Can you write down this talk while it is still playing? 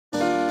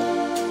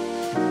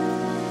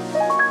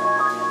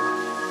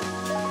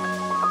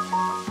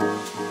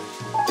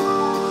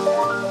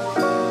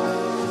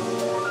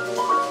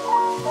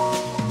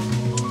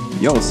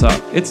Yo,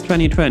 sup, it's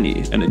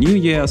 2020 and a new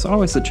year is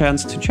always a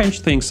chance to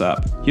change things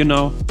up. You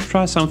know,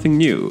 try something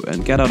new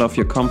and get out of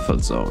your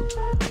comfort zone.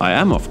 I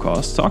am, of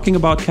course, talking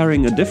about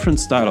carrying a different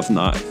style of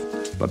knife.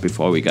 But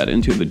before we get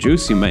into the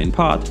juicy main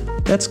part,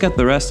 let's get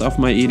the rest of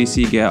my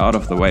EDC gear out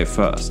of the way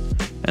first.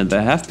 And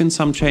there have been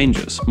some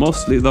changes,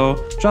 mostly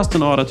though just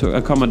in order to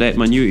accommodate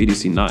my new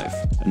EDC knife.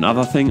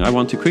 Another thing I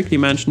want to quickly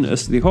mention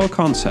is the whole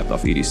concept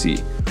of EDC.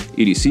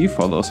 EDC,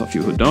 for those of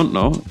you who don't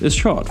know, is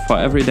short for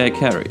everyday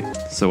carry.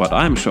 So what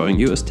I'm showing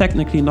you is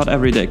technically not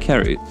everyday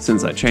carry,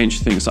 since I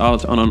change things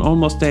out on an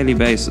almost daily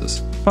basis.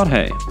 But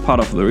hey, part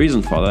of the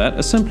reason for that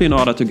is simply in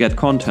order to get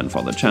content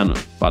for the channel.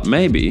 But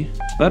maybe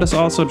that is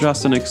also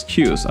just an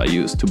excuse I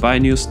use to buy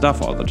new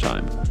stuff all the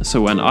time.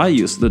 So when I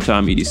use the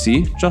term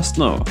EDC, just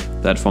know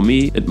that for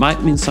me it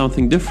might mean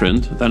something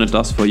different than it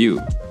does for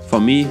you. For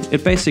me,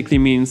 it basically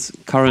means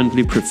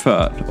currently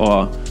preferred,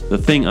 or the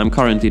thing I'm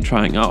currently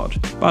trying out.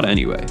 But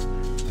anyway,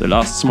 the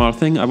last small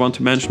thing I want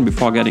to mention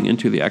before getting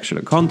into the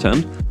actual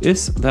content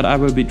is that I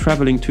will be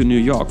traveling to New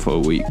York for a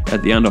week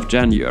at the end of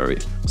January.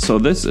 So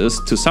this is,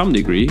 to some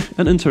degree,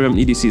 an interim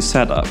EDC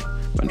setup.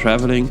 When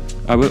traveling,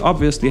 I will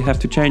obviously have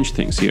to change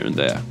things here and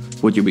there.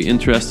 Would you be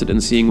interested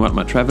in seeing what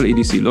my travel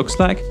EDC looks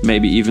like?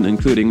 Maybe even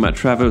including my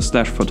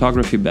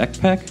travel/photography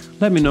backpack?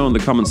 Let me know in the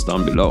comments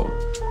down below.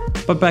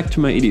 But back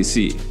to my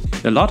EDC.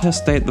 A lot has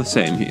stayed the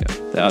same here.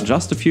 There are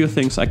just a few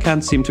things I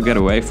can't seem to get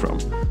away from.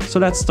 So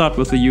let's start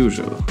with the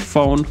usual: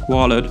 phone,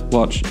 wallet,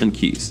 watch and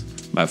keys.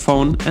 My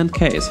phone and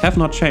case have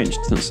not changed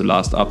since the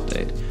last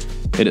update.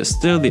 It is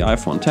still the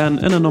iPhone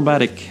X in a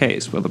nomadic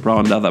case with a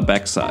brown leather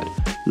backside.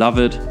 Love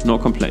it, no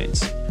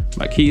complaints.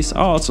 My keys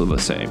are also the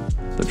same.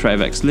 The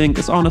Trayvax link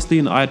is honestly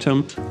an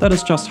item that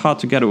is just hard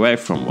to get away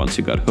from once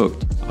you got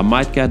hooked. I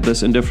might get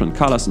this in different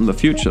colors in the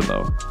future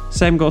though.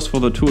 Same goes for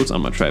the tools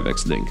on my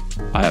Trayvax link.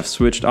 I have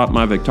switched out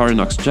my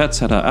Victorinox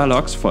Jetsetter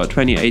Alox for a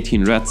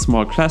 2018 Red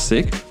Small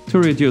Classic to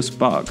reduce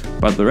bulk,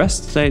 but the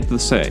rest stayed the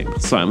same,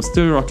 so I'm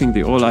still rocking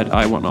the Olight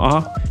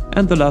i1R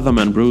and the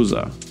Leatherman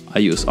Bruiser. I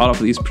use all of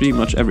these pretty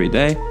much every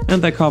day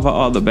and they cover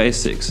all the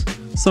basics,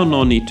 so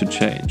no need to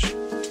change.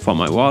 For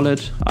my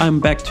wallet, I'm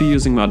back to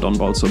using my Don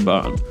Bolso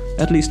Burn,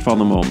 at least for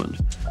the moment.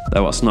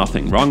 There was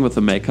nothing wrong with the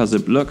Maker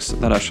Zip looks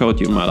that I showed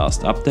you in my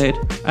last update,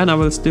 and I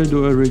will still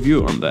do a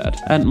review on that,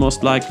 and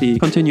most likely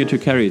continue to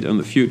carry it in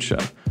the future.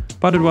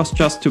 But it was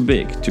just too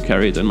big to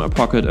carry it in my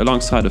pocket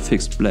alongside a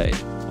fixed blade.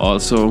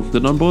 Also, the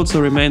Don Bolso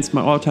remains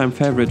my all-time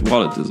favorite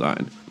wallet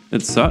design.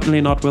 It's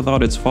certainly not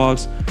without its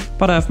faults,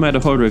 but I've made a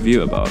whole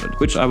review about it,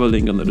 which I will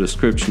link in the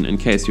description in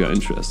case you are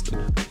interested.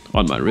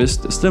 On my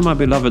wrist is still my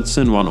beloved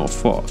Sinn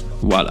 104.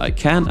 While I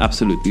can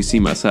absolutely see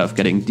myself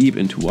getting deep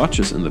into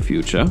watches in the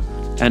future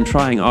and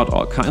trying out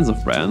all kinds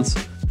of brands,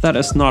 that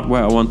is not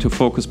where I want to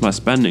focus my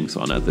spendings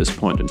on at this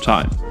point in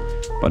time.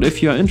 But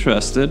if you are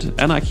interested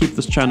and I keep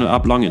this channel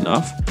up long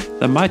enough,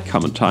 there might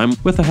come a time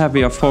with a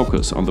heavier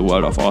focus on the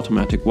world of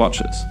automatic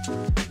watches.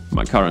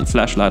 My current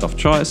flashlight of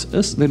choice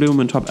is the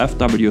Lumintop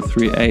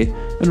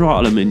FW3A in raw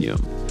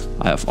aluminium.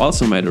 I have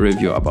also made a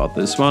review about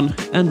this one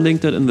and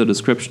linked it in the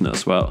description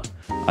as well.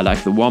 I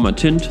like the warmer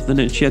tint the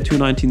Nichia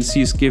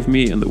 219Cs give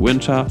me in the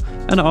winter,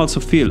 and I also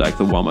feel like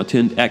the warmer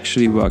tint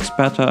actually works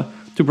better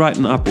to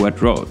brighten up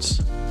wet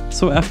roads.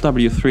 So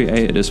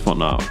FW3A it is for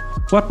now.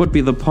 What would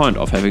be the point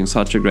of having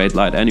such a great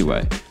light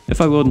anyway,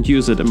 if I wouldn't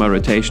use it in my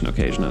rotation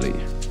occasionally?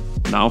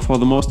 Now for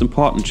the most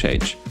important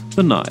change,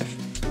 the knife.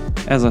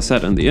 As I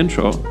said in the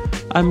intro,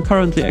 I'm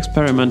currently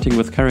experimenting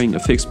with carrying a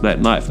fixed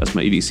blade knife as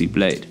my EDC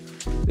blade.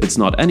 It's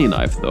not any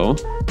knife though,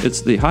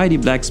 it's the Heidi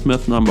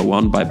Blacksmith No.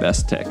 1 by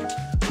Bestech.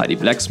 Heidi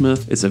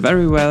Blacksmith is a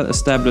very well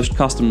established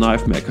custom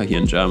knife maker here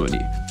in Germany,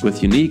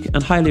 with unique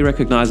and highly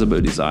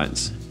recognizable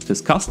designs.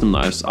 His custom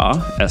knives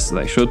are, as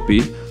they should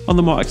be, on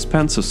the more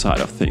expensive side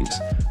of things,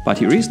 but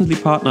he recently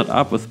partnered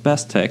up with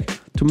Bestech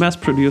to mass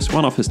produce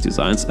one of his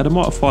designs at a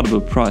more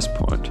affordable price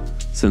point.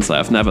 Since I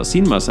have never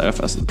seen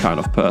myself as the kind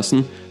of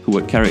person who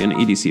would carry an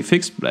EDC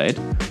fixed blade,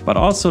 but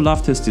also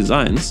loved his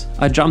designs,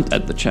 I jumped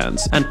at the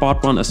chance and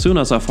bought one as soon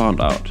as I found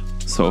out.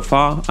 So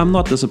far, I'm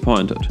not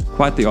disappointed,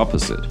 quite the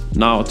opposite.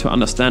 Now, to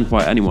understand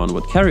why anyone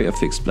would carry a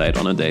fixed blade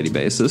on a daily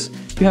basis,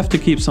 you have to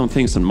keep some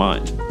things in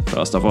mind.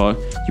 First of all,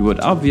 you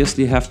would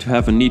obviously have to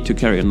have a need to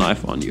carry a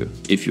knife on you.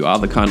 If you are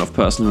the kind of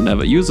person who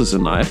never uses a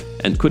knife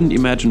and couldn't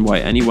imagine why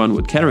anyone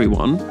would carry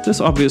one, this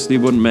obviously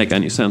wouldn't make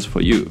any sense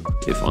for you.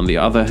 If on the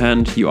other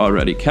hand you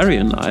already carry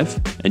a knife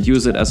and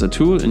use it as a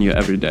tool in your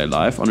everyday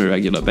life on a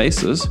regular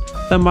basis,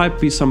 there might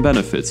be some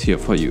benefits here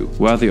for you,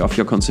 worthy of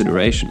your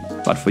consideration.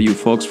 But for you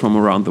folks from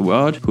around the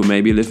world who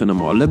maybe live in a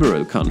more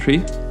liberal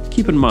country,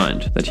 keep in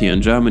mind that here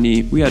in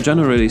Germany we are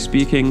generally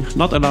speaking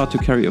not allowed to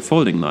carry a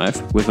folding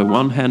knife with a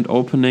one-hand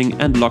opening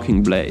and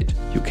locking blade.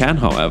 You can,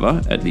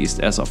 however, at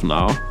least as of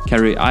now,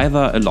 carry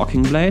either a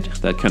locking blade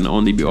that can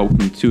only be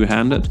opened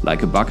two-handed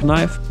like a buck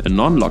knife, a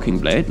non-locking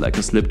blade like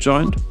a slip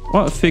joint,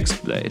 or a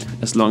fixed blade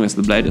as long as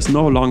the blade is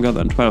no longer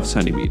than 12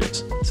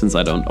 centimeters. Since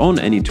I don't own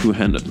any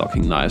two-handed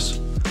locking knives,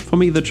 for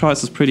me the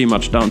choice is pretty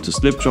much down to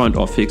slip joint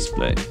or fixed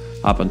blade.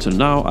 Up until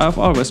now, I've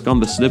always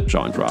gone the slip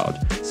joint route,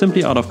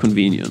 simply out of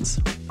convenience.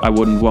 I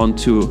wouldn't want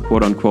to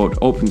quote-unquote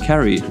open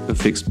carry a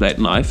fixed blade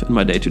knife in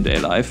my day-to-day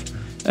life,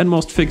 and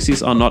most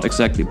fixies are not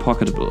exactly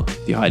pocketable.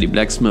 The Heidi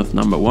Blacksmith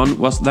No. 1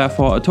 was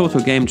therefore a total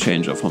game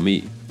changer for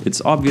me.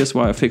 It's obvious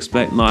why a fixed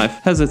blade knife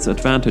has its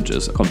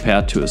advantages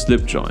compared to a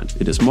slip joint.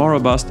 It is more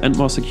robust and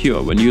more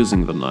secure when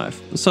using the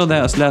knife, so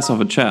there is less of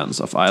a chance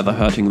of either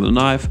hurting the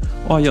knife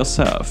or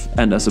yourself.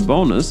 And as a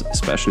bonus,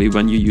 especially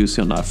when you use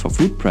your knife for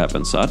food prep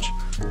and such,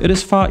 it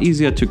is far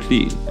easier to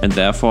clean, and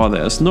therefore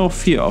there is no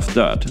fear of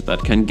dirt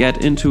that can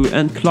get into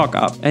and clog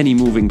up any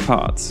moving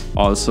parts.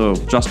 Also,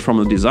 just from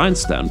a design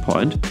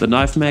standpoint, the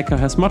knife maker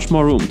has much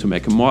more room to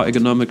make a more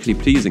ergonomically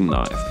pleasing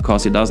knife,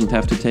 because he doesn't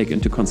have to take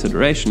into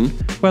consideration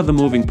where the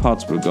moving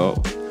parts will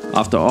go.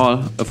 After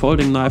all, a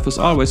folding knife is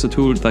always a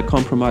tool that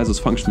compromises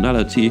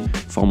functionality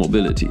for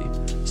mobility,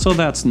 so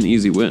that's an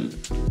easy win.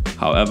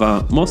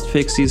 However, most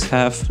fixies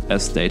have,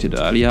 as stated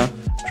earlier,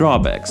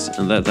 drawbacks,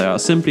 in that they are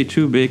simply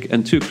too big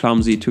and too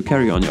clumsy to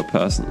carry on your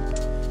person.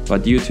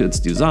 But due to its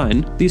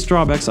design, these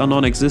drawbacks are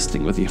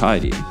non-existing with the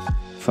Heidi.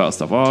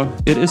 First of all,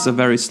 it is a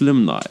very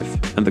slim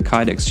knife, and the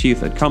Kydex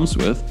sheath it comes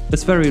with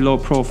is very low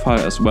profile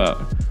as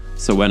well,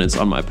 so when it's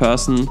on my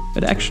person,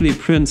 it actually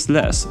prints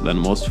less than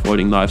most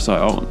folding knives I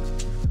own.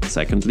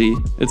 Secondly,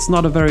 it's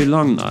not a very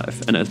long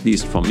knife, and at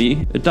least for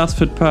me, it does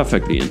fit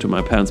perfectly into my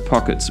pants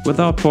pockets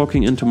without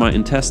poking into my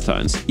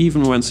intestines,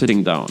 even when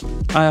sitting down.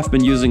 I have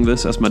been using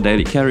this as my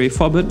daily carry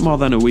for a bit more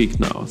than a week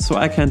now, so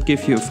I can't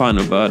give you a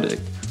final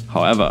verdict.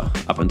 However,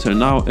 up until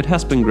now it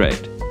has been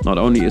great. Not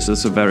only is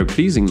this a very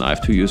pleasing knife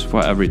to use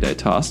for everyday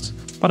tasks,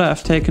 but I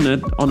have taken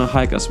it on a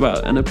hike as well,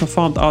 and it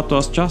performed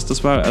outdoors just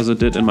as well as it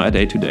did in my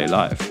day-to-day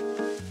life.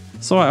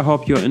 So I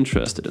hope you're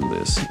interested in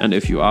this, and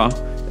if you are,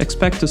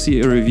 expect to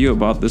see a review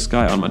about this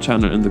guy on my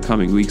channel in the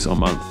coming weeks or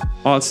month.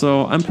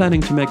 Also, I'm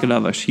planning to make a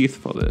leather sheath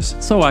for this,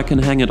 so I can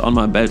hang it on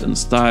my belt in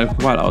style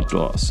while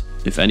outdoors.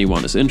 If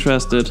anyone is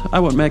interested,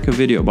 I would make a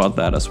video about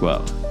that as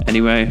well.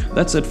 Anyway,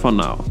 that's it for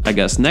now. I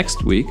guess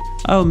next week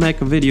I'll make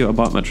a video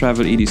about my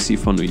travel EDC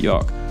for New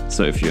York,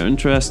 so if you're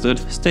interested,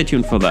 stay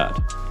tuned for that.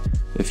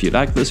 If you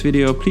like this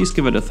video, please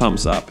give it a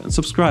thumbs up and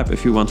subscribe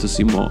if you want to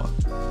see more.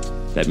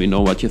 Let me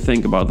know what you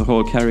think about the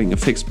whole carrying a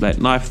fixed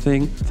blade knife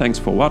thing. Thanks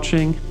for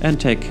watching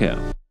and take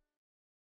care.